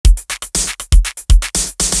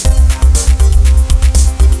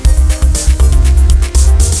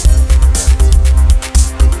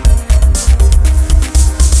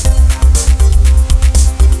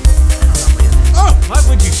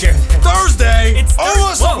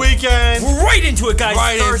into it, guys.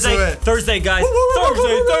 Right Thursday, into it. Thursday, guys.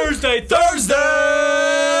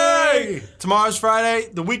 Thursday. Tomorrow's Friday.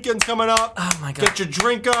 The weekend's coming up. Oh my god. Get your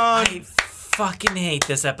drink on. I fucking hate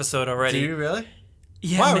this episode already. Do you really?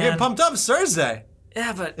 Yeah, Wow, man. we're getting pumped up. It's Thursday.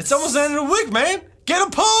 Yeah, but It's almost the end of the week, man. Get them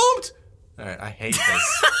pumped. All right, I hate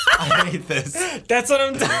this. I hate this. that's what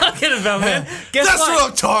I'm talking about, man. Guess That's what? what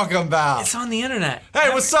I'm talking about. It's on the internet. Hey,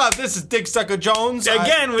 what's up? This is Dick Sucker Jones.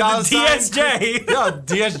 Again with the DSJ. Yeah,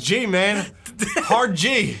 DSG, man. Hard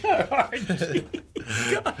G. Oh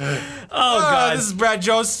god. This is Brad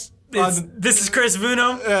Jones. This is Chris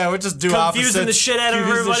Vuno. Yeah, we're just doing Confusing opposites. the shit out of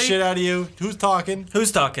Confusing everybody. the shit out of you. Who's talking?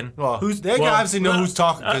 Who's talking? Well, they can obviously know who's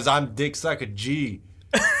talking because I'm Dick Sucker G.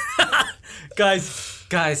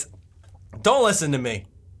 Guys, Don't listen to me.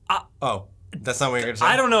 Oh, that's not what you're gonna say.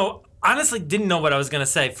 I don't know. Honestly, didn't know what I was gonna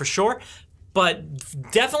say for sure, but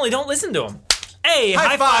definitely don't listen to him. Hey,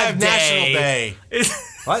 high five day. National Day.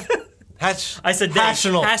 What? I said day.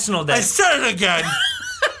 National. National Day. I said it again.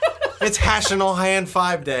 It's National Hand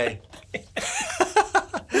 5 Day.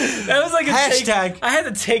 That was like a Hashtag. I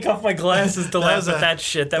had to take off my glasses to laugh at that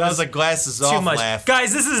shit. That was a glasses too off much. laugh.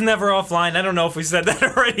 Guys, this is never offline. I don't know if we said that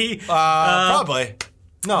already. Probably.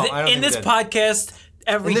 No, I don't in think this we did. podcast,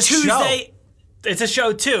 every In this Tuesday, it's a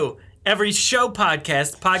show too. Every show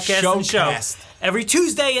podcast and show. Showcast. Every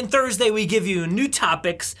Tuesday and Thursday, we give you new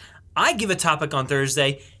topics. I give a topic on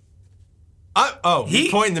Thursday.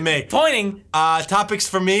 He's pointing to me. Pointing. Topics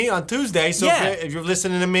for me on Tuesday. So Yeah. if you're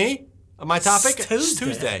listening to me, my topic, It's it's Tuesday.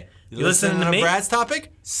 Tuesday. You listening to me? Brad's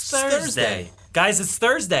topic? It's Thursday. Guys, it's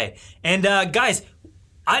Thursday. And guys,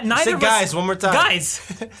 neither Say of guys us, one more time. Guys,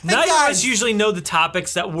 neither of guys. us usually know the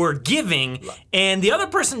topics that we're giving, and the other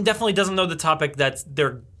person definitely doesn't know the topic that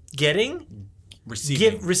they're getting,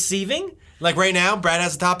 receiving. Like right now, Brad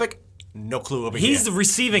has a topic. No clue over He's here.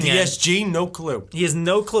 receiving it. DSG, no clue. He has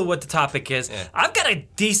no clue what the topic is. Yeah. I've got a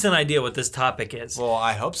decent idea what this topic is. Well,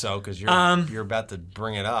 I hope so because you're about to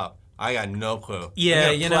bring it up. I got no clue. Yeah, I'm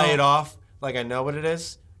gonna you play know- it off like I know what it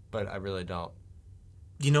is, but I really don't.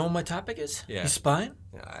 You know what my topic is? Yeah. You spying?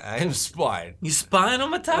 I am spying. You spying on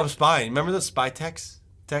my I'm topic? spying. Remember the spy tech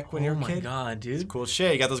when you Oh were a my kid? god, dude. Cool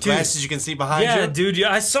shit. You got those Dude. glasses you can see behind Yeah, you. dude.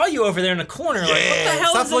 I saw you over there in the corner. Like, what the hell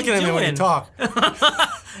Stop is looking he at me when you doing? talk.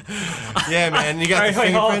 Yeah, man. You got All right, the wait,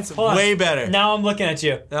 fingerprints hold on. way better. Now I'm looking at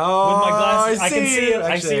you. Oh, with my glasses. I can see you. it.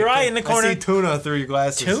 I Actually, see your eye in the corner. I see tuna through your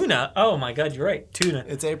glasses. Tuna. Oh my god, you're right. Tuna.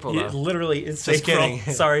 It's April Yeah, now. literally, it's Just April.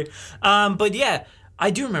 kidding. Sorry. But yeah, I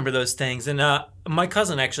do remember those things. And my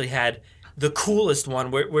cousin actually had the coolest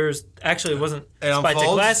one, whereas actually it wasn't It Spy Tech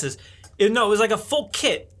unfolds? glasses. No, it was like a full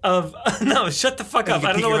kit of. No, shut the fuck up. you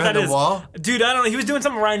I don't peek know what around that the is. wall? Dude, I don't know. He was doing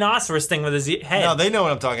some rhinoceros thing with his head. No, they know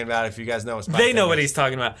what I'm talking about if you guys know what spy They tech know what is. he's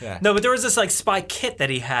talking about. Yeah. No, but there was this like spy kit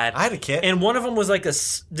that he had. I had a kit. and one of them was like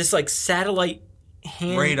this like satellite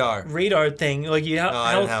hand radar thing. Like you,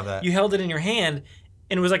 I didn't have that. You held it in your hand,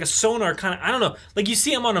 and it was like a sonar kind of. I don't know. Like you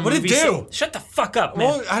see him on a What'd it movie do? set. Shut the fuck up, man.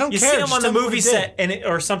 Well, I don't you care. see him Just on the tell me what movie it did. set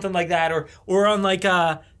or something like that, or on like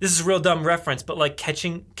this is a real dumb reference, but like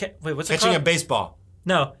catching. Wait, what's it Catching a called? baseball.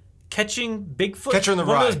 No, catching Bigfoot. Catcher in the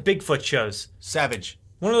One Rye. of those Bigfoot shows. Savage.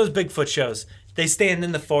 One of those Bigfoot shows. They stand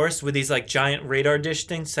in the forest with these like giant radar dish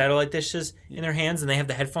things, satellite dishes in their hands, and they have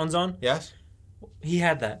the headphones on. Yes? He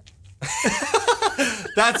had that.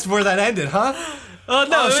 That's where that ended, huh? Oh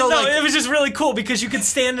no! so no, like- it was just really cool because you could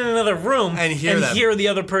stand in another room And hear them. the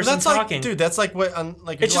other person That's talking. like, dude, that's like what,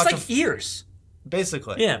 like if it's you just watch like ears.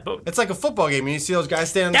 basically. Yeah, but It's like a football game and you see those guys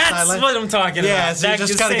standing on the that's sideline. what I'm talking Yeah, about. so you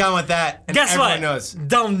just kind of gone with that. And Guess everyone what? knows.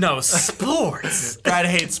 Don't know sports. Brad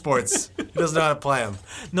hates sports. He doesn't know how to play them.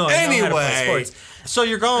 No, I know how to play Anyway, sports. so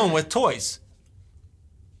you're going with toys.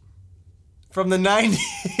 From the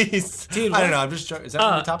 90s. Dude, I don't what? know. I'm just trying. Is that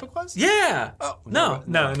what the topic was? Yeah. Oh, no.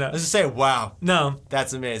 Let's just say, wow. No.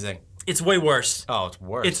 That's amazing. It's way worse. Oh, it's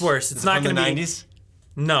worse. It's worse. It's Is it not from going the to be. 90s?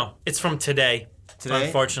 No, it's from today. Today?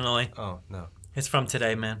 Unfortunately, Oh, no. it's from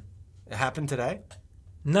today, man. It happened today?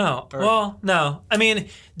 No. Well, no. I mean,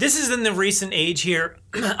 this is in the recent age here.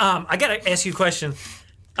 I gotta ask you a question.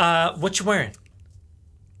 What you wearing?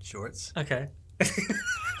 Shorts. Okay.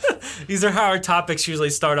 These are how our topics usually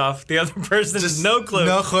start off. The other person has no clue.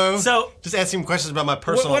 No clue. So, Just asking questions about my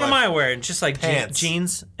personal what am life. I wearing? Just like Pants.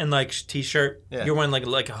 jeans and like t-shirt. Yeah. You're wearing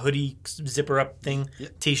like a hoodie zipper up thing,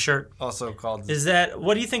 t-shirt. Also called... Is that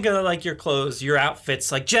what do you think of like your clothes, your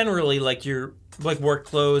outfits, like generally like your like work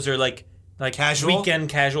clothes or like Casual? weekend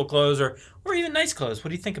casual clothes or even nice clothes? What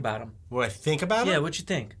do you think about them? What I think about it? Yeah, what you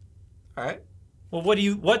think? All right. Well,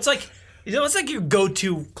 what's like your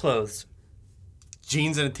go-to clothes?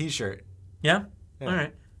 Jeans and a t-shirt. Yeah? All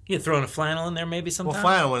right. You throwing a flannel in there maybe sometime? Well,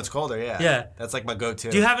 flannel when it's colder, yeah. Yeah. That's like my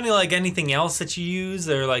go-to. Do you have anything else that you use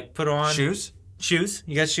or like put on? Shoes? Shoes?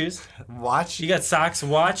 You got shoes? Watch? You got socks,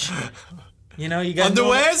 watch? You got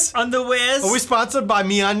underwears? Underwears? Are we sponsored by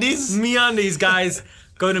MeUndies? MeUndies, guys.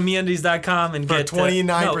 Go to MeUndies.com and get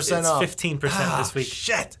 29% off. It's 15% this week.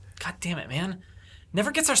 Shit. God damn it, man.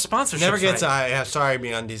 Never gets our sponsorship. Never gets. Yeah, sorry,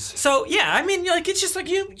 MeUndies. So yeah, I mean, like it's just like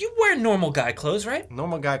you wear normal guy clothes, right?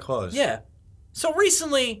 Normal guy clothes. Yeah. So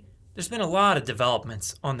recently, there's been a lot of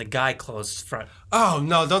developments on the guy clothes front. Oh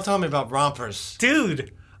no! Don't tell me about rompers,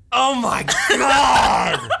 dude. Oh my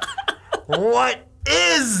god! What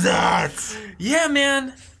is that? Yeah,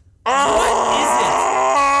 man. What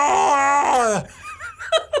is it?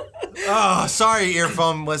 Oh, sorry,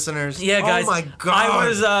 earphone listeners. Yeah, guys. Oh my god! I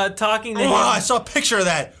was talking to him. I saw a picture of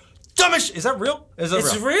that. Dumbish. Is that real? Is it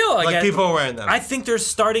It's real. Like people are wearing them. I think they're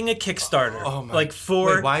starting a Kickstarter. Oh my. Like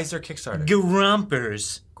for Wait, why is there Kickstarter?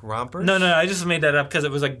 Grompers. Grompers? No, I just made that up because it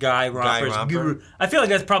was a guy rompers. romper? I feel like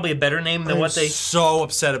that's probably a better name than what they. So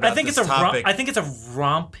upset about. I think this it's a topic. I think it's a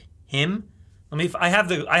romp him. I have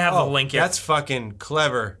the link here. That's fucking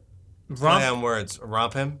clever. Play on words.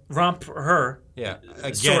 Romp him. Romp her. Yeah.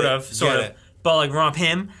 Sort of. But like romp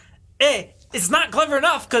him. Hey, it's not clever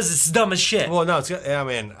enough because it's dumb as shit. Well, no, it's. I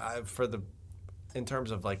mean, in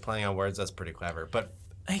terms of like playing on words, that's pretty clever. But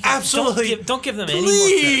Hey, absolutely, don't give them any more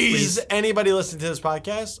please, credit, please. Anybody listening to this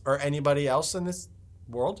podcast or anybody else in this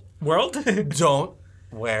world, don't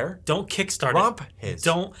Kickstart romp it. his.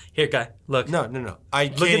 Don't here, guy. Look. No. I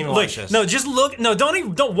can't even watch this. No, just look. No,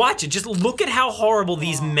 don't watch it. Just look at how horrible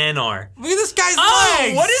these men are. Look at this guy's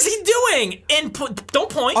legs. What is he doing? And don't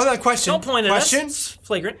point. Oh, that question. Don't point at question? us. It's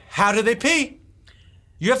flagrant. How do they pee?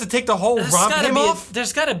 You have to take the whole romp him off?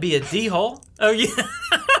 There's got to be a D hole. Oh, yeah.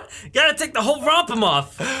 Gotta take the whole romp him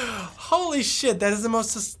off. Holy shit, that is the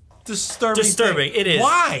most disturbing thing. It is.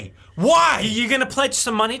 Why? You gonna pledge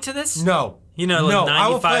some money to this? No. Like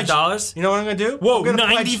 $95? You know what I'm gonna do? Whoa,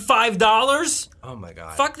 $95? Oh my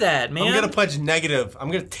god. Fuck that, man. I'm gonna pledge negative.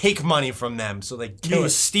 I'm gonna take money from them so they kill it.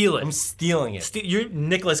 Steal it. I'm stealing it. You're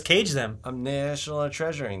Nicolas Cage them. I'm national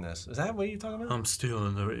treasuring this. Is that what you're talking about? I'm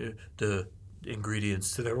stealing the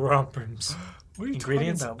ingredients to the rompers. What are you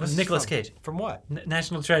ingredients? talking about? Nicolas Cage. From what?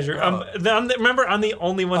 National Treasure. Remember, I'm the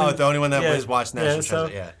only one. The only one that was watched National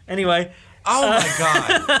Treasure. Yeah. Anyway. Oh my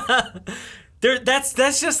god.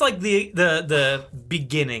 That's just like the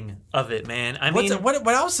beginning of it, man. I mean, what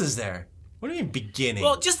else is there? What do you mean beginning?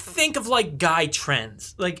 Well, just think of like guy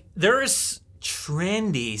trends. Like there's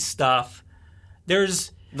trendy stuff.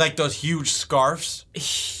 There's like those huge scarves.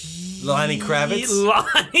 Lenny Kravitz.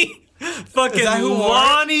 Fucking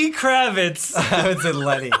Lonnie Kravitz. I haven't said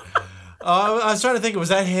Lenny. I was trying to think. Was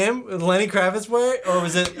that him? Lenny Kravitz wear it? Or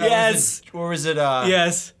was it? Yes. Was it?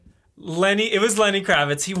 Yes. It was Lenny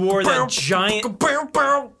Kravitz. He wore that giant.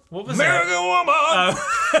 What was that?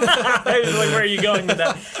 Like, where are you going with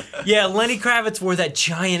that? Yeah, Lenny Kravitz wore that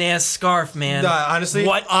giant ass scarf, man. Honestly,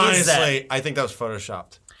 what is that? I think that was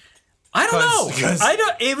photoshopped. I don't know.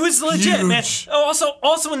 It was legit, huge. man. Oh,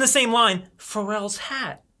 also in the same line, Pharrell's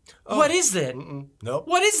hat. Oh. What is it? Nope.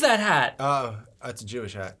 What is that hat? It's a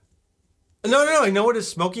Jewish hat. No. I know what is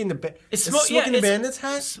Smokey and the Bandit. It's Smokey and the Bandit's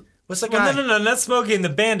hat. What's that guy? No, not Smokey and the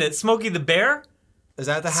Bandit. Smokey the Bear. Is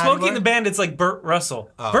that the hat? Smokey and the Bandit's like Burt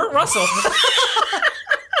Russell. Oh. Burt Russell.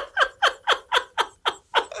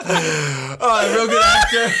 Real good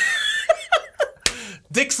actor.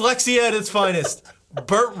 Dyslexia at its finest.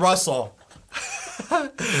 Burt Russell.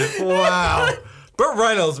 Wow. Burt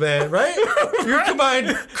Reynolds, man, right? You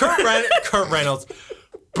combine Kurt Reynolds,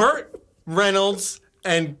 Burt Reynolds,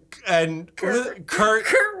 and Kurt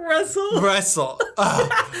Russell.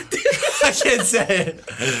 I can't say it.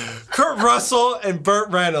 Kurt Russell and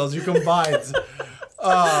Burt Reynolds. You combined. Burt.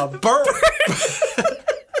 I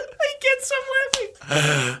get so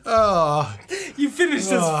laughing. You finish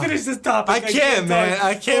this topic. I can't, man.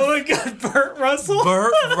 I can't. Oh my god, Burt Russell.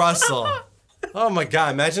 Burt Russell. Oh my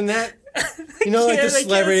god, imagine that. You know, like the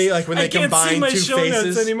celebrity, like when they combine two faces. I can't see my show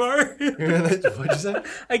notes anymore. What'd you say?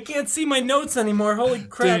 I can't see my notes anymore. Holy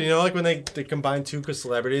crap! Dude, you know, like when they combine two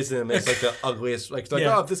celebrities and it makes like the ugliest. Like,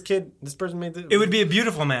 oh, if this person made it would be a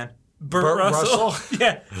beautiful man. Burt Russell.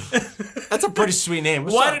 Yeah, that's a pretty sweet name.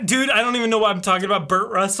 Dude? I don't even know why I'm talking about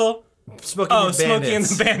Burt Russell. Smokey and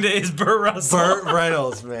the Bandit is Burt Russell. Burt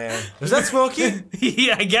Reynolds, man. Was that Smokey?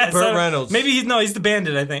 Yeah, I guess. Burt Reynolds. Maybe he's the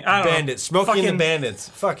Bandit, I think. I don't know. Smokey and the Bandits.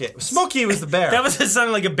 Fuck it. Smokey was the bear. That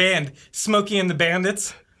sounded like a band. Smokey and the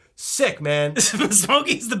Bandits. Sick, man.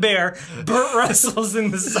 Smokey's the bear. Burt Russell's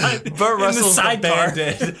in the side. Burt Russell's the sidecar.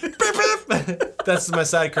 Bandit. That's my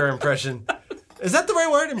sidecar impression. Is that the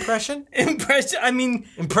right word? Impression? I mean...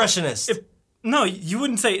 Impressionist. No, you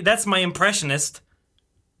wouldn't say, that's my impressionist.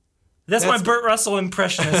 That's my Burt Russell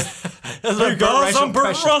impressionist. Hey guys, I'm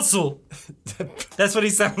Burt Russell. That's what he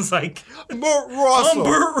sounds like. Burt Russell. I'm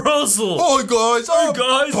Burt Russell. Hi guys, I'm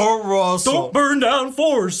Burt Russell. Don't burn down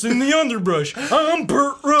forests in the underbrush. I'm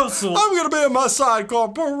Burt Russell. I'm gonna be in my sidecar,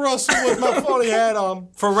 Burt Russell, with my funny hat on.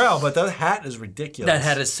 Pharrell, but that hat is ridiculous. That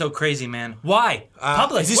hat is so crazy, man. Why?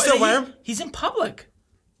 Public. Is he still wearing them? He's in public.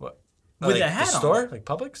 What? With that hat the on. store? Like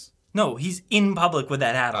Publix? No, he's in public with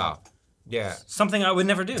that hat on. Yeah. Something I would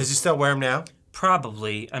never do. Does he still wear them now?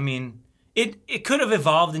 Probably. I mean, it could have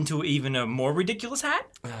evolved into even a more ridiculous hat.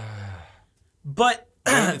 But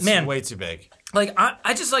It's man, way too big. like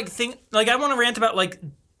I just like think like I want to rant about like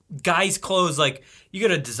guys' clothes. Like you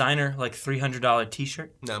get a designer like $300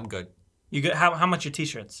 t-shirt. No, I'm good. You get how much are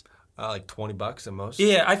t-shirts? Like $20 at most.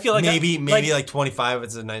 Yeah, I feel like maybe like 25 if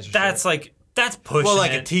it's a nicer that's shirt. like that's pushing. Well,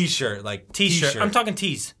 like it. a t-shirt, like T-shirt. I'm talking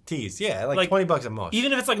tees. tees. Yeah, like $20 at most.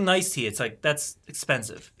 Even if it's like a nice tee, it's like that's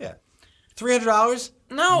expensive. Yeah. $300?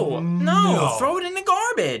 No. Throw it in the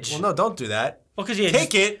garbage. Well, no, don't do that. Well, because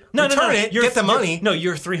take it, return it, get the money. No,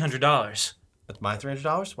 you're $300. That's my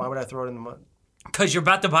 $300? Why would I throw it in the money? Because you're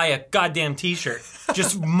about to buy a goddamn t-shirt.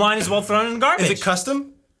 Just might as well throw it in the garbage. Is it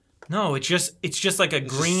custom? No, it's just like a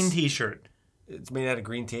green t-shirt. It's made out of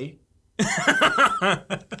green tea?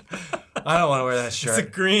 I don't want to wear that shirt. It's a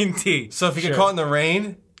green tea. So if you get caught in the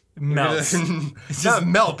rain, melts. It's not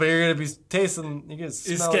melt, but you're gonna be tasting. You're gonna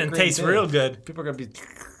smell. It's gonna taste real good. People are gonna be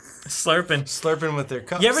slurping with their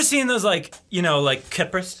cups. You ever seen those like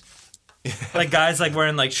kippers? Like guys like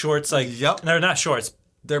wearing like shorts like they're not shorts.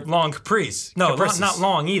 They're long capris. No, not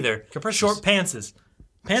long either. Caprices. Short pantses.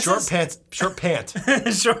 Short pants. Short pant.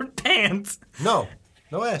 Short pants. No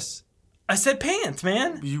S. I said pants,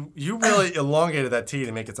 man. You really elongated that T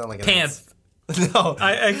to make it sound like an pants. No,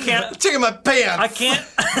 I can't. Check my pants. I can't.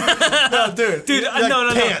 No, dude. No.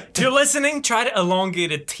 If you're listening, try to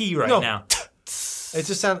elongate a T right now. It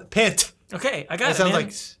just sounds pant. Okay, I got it. It sounds man.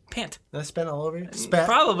 like pant. Did I spit all over you? Spat.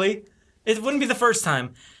 Probably. It wouldn't be the first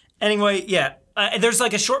time. Anyway, yeah. There's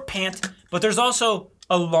like a short pant, but there's also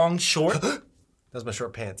a long short. That was my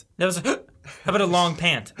short pant. That was. How about a long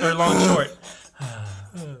pant or a long short?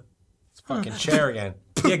 It's fucking chair again.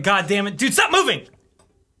 Yeah, God damn it, dude! Stop moving.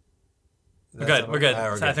 We're good. We're good.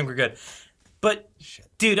 Right, I think we're good. But,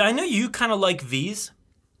 dude, I know you kind of like V's.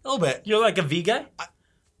 A little bit. You're like a V guy? What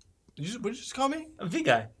did you just call me? A V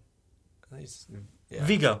guy. Yeah.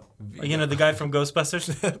 Vigo. You know the guy from Ghostbusters?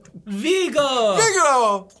 Vigo!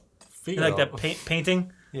 Vigo! You like that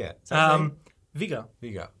painting? Yeah. Vigo.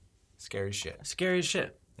 Vigo. Scary shit. Scary as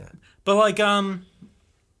shit. Yeah. But like, yeah,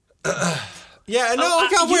 no,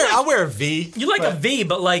 I'll wear a V. You like a V,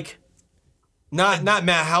 but like... Not Matt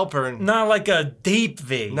Halpern. Not like a deep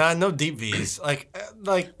V. No deep V's. Like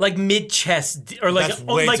mid-chest, or like... That's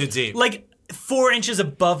way too deep. Like 4 inches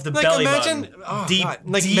above the belly button. Deep.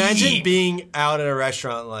 Like imagine being out at a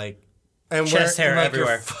restaurant and chest hair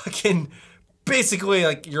everywhere. Fucking basically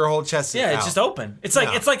like your whole chest is out. It's just open. It's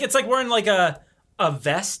like wearing like a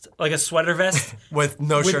vest, like a sweater vest with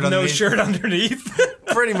no shirt underneath.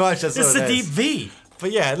 Pretty much that's what it is. It's a deep V.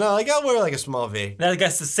 But yeah, no, like I'll wear like a small V. Now I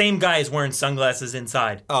guess the same guy is wearing sunglasses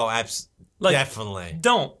inside. Oh, definitely.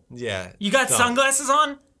 Don't. Yeah. You got sunglasses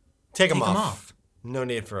on? Take them off. No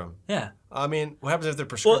need for them. Yeah. I mean, what happens if they're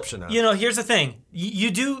prescription? Well, here's the thing.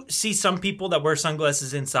 You do see some people that wear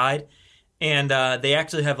sunglasses inside, and they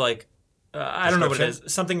actually have like, I don't know what it is,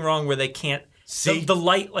 something wrong where they can't see. The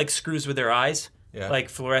light like screws with their eyes, like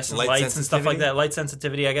fluorescent lights and stuff like that. Light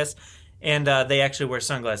sensitivity, I guess. And they actually wear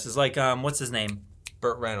sunglasses. Like, what's his name?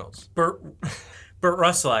 Burt Reynolds. Burt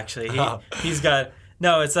Russell, actually. He's got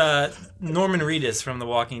it's Norman Reedus from The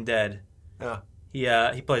Walking Dead.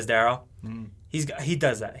 Yeah. He plays Daryl. He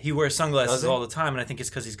does that. He wears sunglasses all the time, and I think it's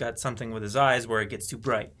because he's got something with his eyes where it gets too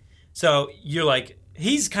bright. So you're like,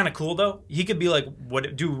 he's kind of cool though. He could be like,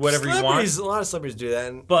 do whatever you want. A lot of celebrities do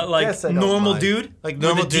that. But like normal dude, like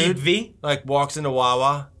normal dude, deep V, like walks into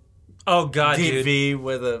Wawa. Oh God, deep dude. V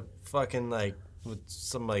with a fucking with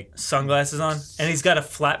some like sunglasses on, and he's got a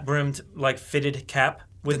flat brimmed like fitted cap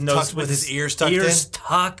with his ears tucked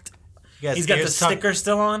in. He's got the sticker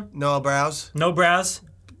still on. No brows. No brows.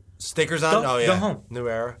 Stickers on. Go home. New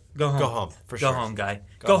era. Go home. Go home for sure. Go home, guy.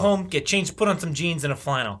 Go home. Get changed. Put on some jeans and a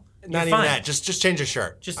flannel. Not even that. Just change your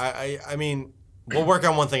shirt. I mean, we'll work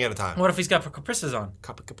on one thing at a time. What if he's got caprices on?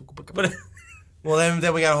 Well,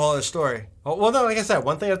 then we got a whole other story. Well, no, like I said,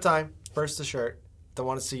 one thing at a time. First the shirt. Don't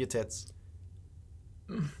want to see your tits.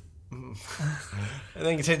 and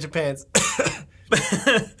then you change your pants.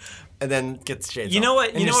 And then get the shades. You know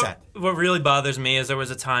what? You know what really bothers me is there was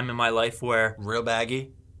a time in my life where real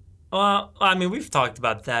baggy. Well, I mean, we've talked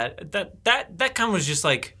about that. That kind of was just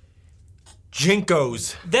like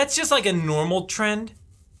Jinkos. That's just like a normal trend.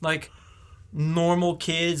 Like normal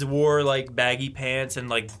kids wore like baggy pants and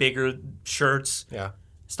like bigger shirts. Yeah.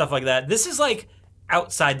 Stuff like that. This is like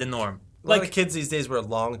outside the norm. A lot of kids these days wear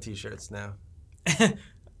long t-shirts now.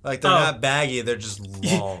 Like they're not baggy, they're just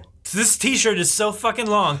long. This t-shirt is so fucking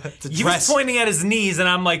long. He was pointing at his knees and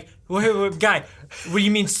I'm like, wait, guy, what do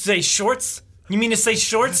you mean to say shorts? You mean to say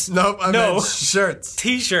shorts? Nope, I meant shirts.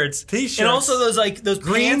 T-shirts. T-shirts. And also those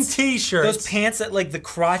green pants, t-shirts. Those pants that like the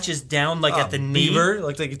crotch is down like at the knee. Bieber,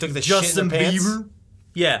 like you took the Justin shit in the pants. Bieber.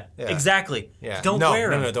 Yeah, exactly. Yeah. Don't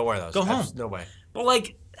wear them. No, don't wear those. Go home. No way. But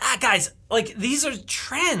like, guys, like these are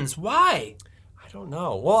trends. Why? I don't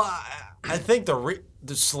know. Well, I think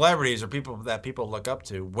the celebrities or people that people look up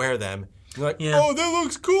to wear them. You're like, oh, that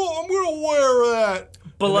looks cool. I'm gonna wear that.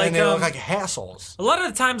 But and like, they look like hassles. A lot of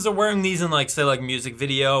the times they're wearing these in like, say, like music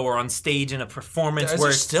video or on stage in a performance. Is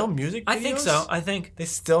there still music videos? I think so. I think they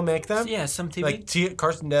still make them. Yeah, some TV. Like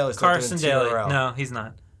Carson Daly. Carson Daly. No, he's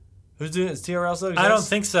not. Who's doing it? Is TRL still exist? I don't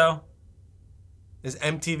think so. Is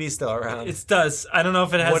MTV still around? It does. I don't know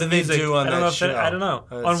if it has. What do they do on that show? I don't know.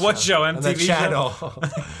 On what show? MTV on that channel.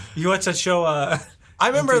 You watch that show? I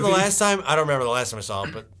remember the last time. I don't remember the last time I saw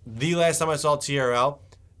it, but the last time I saw TRL,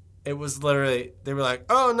 it was literally they were like,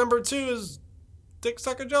 "Oh, number 2 is Dick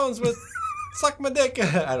Sucker Jones with Suck My Dick."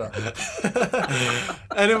 I don't know.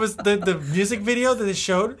 And it was the music video that they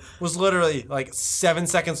showed was literally like 7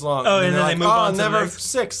 seconds long. Oh, and then they moved on to number the next.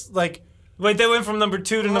 6. Like, wait, they went from number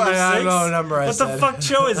 2 to number 6. I don't know what number I said. What the fuck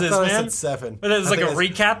show is this, I man? I said 7. But it's like a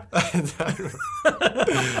recap.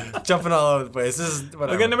 Jumping all over the place. This is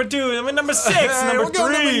whatever. Okay, number 2, number 6, number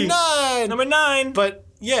 3, number 9. Number 9. But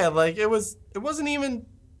yeah, like it wasn't even.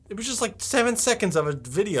 It was just like 7 seconds of a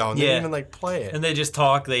video, and they didn't even like play it. And they just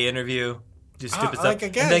talk, they interview, do stupid stuff. Like, I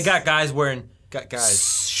guess. And they got guys wearing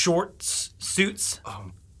shorts, suits.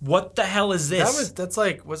 What the hell is this? That's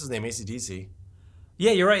like, what's his name, AC/DC.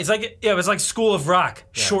 Yeah, you're right. It's like it's like School of Rock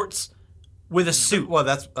shorts with a suit. Well,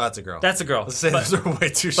 that's a girl. That's a girl. Let's say those are way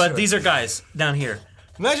too short. But these are guys down here.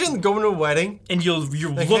 Imagine going to a wedding and you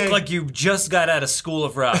look like you just got out of School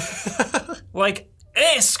of Rock. Like,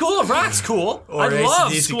 hey, School of Rock's cool. I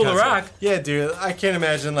love School of Rock. Yeah, dude. I can't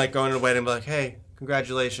imagine like going to a wedding and be like, hey,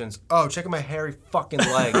 congratulations. Oh, check out my hairy fucking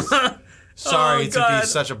legs. Sorry to be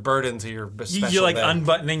such a burden to your special You're like day.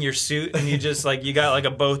 Unbuttoning your suit and you just like you got like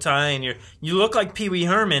a bow tie and you look like Pee Wee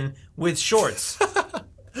Herman with shorts.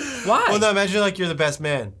 Why? Well, no, imagine like you're the best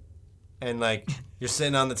man, and like you're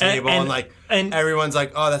sitting on the table and everyone's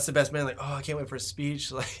like, oh, that's the best man. Like, oh, I can't wait for a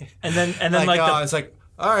speech. Like, and then it's like,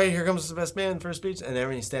 all right, here comes the best man for a speech, and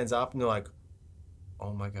everyone stands up and they're like,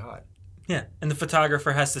 oh my god. Yeah, and the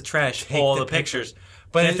photographer has to trash all the pictures.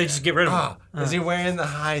 But if they just get rid of them. Is he wearing the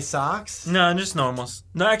high socks? No, just normals.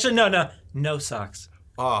 No, actually, no socks.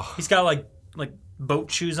 Oh, he's got like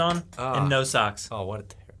boat shoes on and no socks. Oh, what a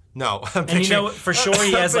terrible. No, and you know what? For sure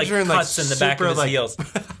he has like cuts in the back of his heels,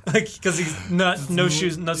 like because he's no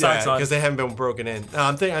shoes, no socks on. Because they haven't been broken in. No,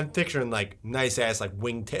 I'm picturing like nice ass like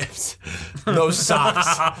wingtips, no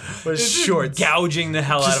socks, with shorts, gouging the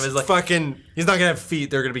hell out of his like fucking. He's not gonna have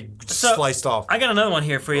feet; they're gonna be sliced off. I got another one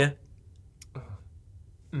here for you.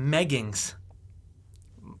 Meggings.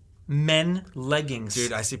 Men leggings.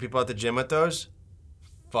 Dude, I see people at the gym with those.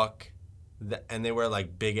 Fuck. And they wear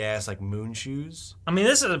like big ass like moon shoes. I mean,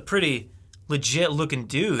 this is a pretty legit looking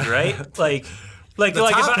dude, right? like if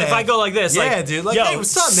I go like this, dude. Like, yo, hey,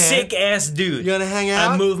 what's up, man? Sick ass dude. You wanna hang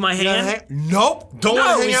out? I move my hand. Nope. Don't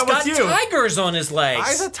wanna hang out with you. He's got tigers on his legs.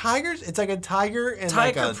 Is it tigers? It's like a tiger and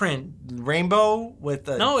tiger like a print rainbow with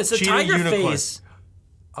a it's a tiger unicorn. Face.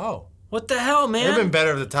 Oh. What the hell, man? It would have been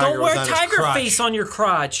better if the tiger was on his crotch. Don't wear tiger face on your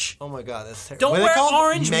crotch. Oh my god, that's terrible. Don't wear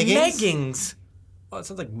orange meggings. Oh, it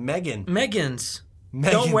sounds like Megan. Meggins.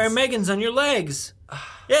 Don't wear Meggins on your legs.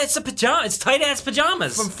 Yeah, it's it's tight ass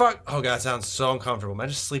pajamas. Oh god, it sounds so uncomfortable.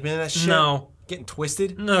 Imagine sleeping in that shit. No. Getting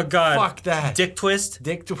twisted. No, god. Fuck that. Dick twist.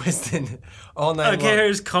 Dick twisting all night long. Okay,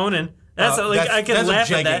 here's Conan. I can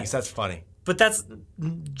laugh at that. That's funny. But that's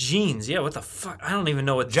jeans. Yeah, what the fuck? I don't even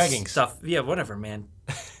know what jeggings stuff. Yeah, whatever, man.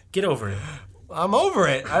 Get over it. I'm over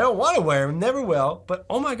it. I don't want to wear them. Never will. But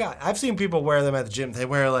oh my god, I've seen people wear them at the gym. They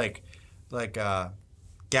wear like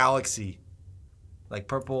Galaxy, like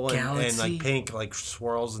purple and like pink, like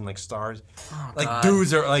swirls and like stars. Oh, like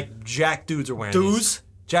god. Jack dudes are wearing dudes. These.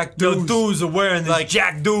 Jack dudes. No dudes are wearing these. Like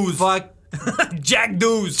Jack dudes. Fuck Jack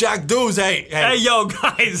Doos. Jack Doos, hey. Hey, yo,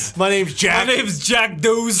 guys. My name's Jack. My name's Jack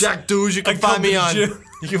Doos. Jack Doos. You can I find come me to the on. gym.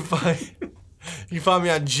 You can find me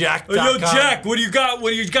on Jack.com. Yo, Jack, what do you got?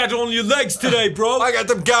 What do you got on your legs today, bro? I got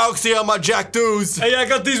them Galaxy on my Jack Doos. Hey, I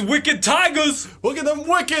got these wicked tigers. Look at them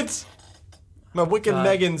wickets. My wicked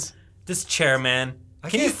Megans. This chair, man.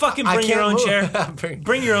 Can you can't- fucking I bring your can't own move. chair?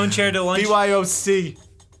 Bring your own chair to lunch. BYOC.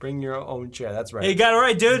 Bring your own chair. That's right. Hey, you got it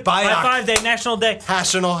right, dude. Bioc. High five day, national day.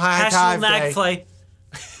 National High National Five Nag Day. Flay.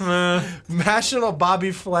 National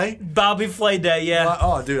Bobby Flay. Bobby Flay Day, yeah.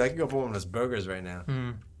 Oh, dude, I can go for one of those burgers right now.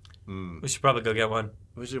 We should probably go get one.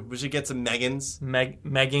 We should get some Megans.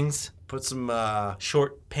 Meggings. Put some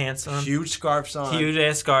Short pants on. huge scarves on. Huge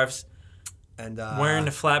ass scarves. And Wearing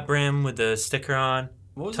the flat brim with the sticker on.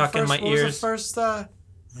 what was tucking the first, my what ears. Was the first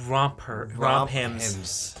Romp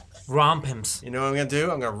hymns. Romp hymns. You know what I'm gonna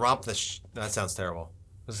do? I'm gonna romp the. That sounds terrible. I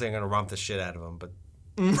was saying I'm gonna romp the shit out of them, but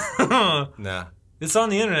nah. It's on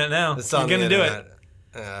the internet now. It's on You're gonna the do internet.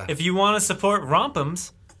 it. If you want to support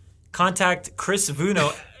Rompums, contact Chris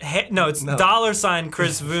Vuno. It's $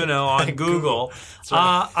 Chris Vuno on Google.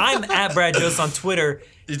 I'm at Brad Jost on Twitter.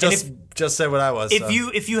 You And just said what I was.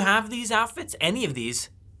 if you have these outfits, any of these,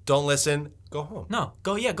 don't listen, go home.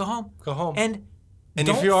 go home. Go home. And And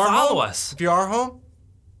don't if you are follow home, us. If you are home,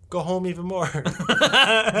 go home even more.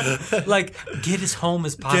 Like, get as home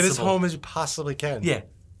as possible. Get as home as you possibly can. Yeah.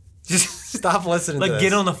 Just Stop listening to like this.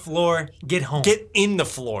 get on the floor, get home. Get in the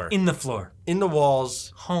floor. in the floor. In the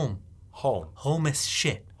walls. Home. Home. Home as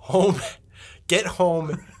shit. Home. Get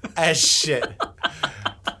home as shit.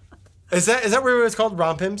 Is that what it's called?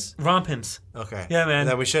 Rompims? Rompims. Okay. Yeah, man.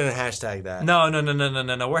 Then we shouldn't hashtag that. No.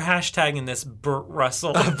 We're hashtagging this Burt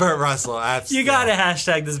Russell. Burt Russell. You gotta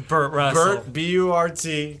hashtag this Burt Russell. Burt,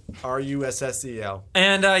 BURTRUSSEL.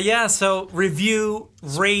 And so review,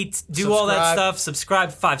 rate, do all that Subscribe. stuff.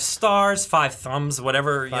 Subscribe, 5 stars, 5 thumbs,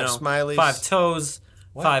 whatever, 5 smileys. 5 toes,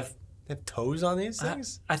 5. They have toes on these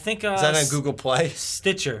things? I think Is that on Google Play?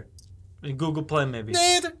 Stitcher, Google Play maybe.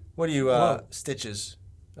 What are you, Whoa. Stitches?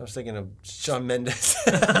 I was thinking of Shawn Mendes.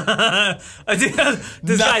 Nothing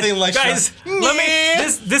like guys. Shawn. Let me.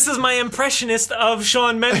 This is my impressionist of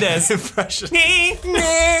Shawn Mendes. Impression. me.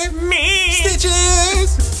 Stitches.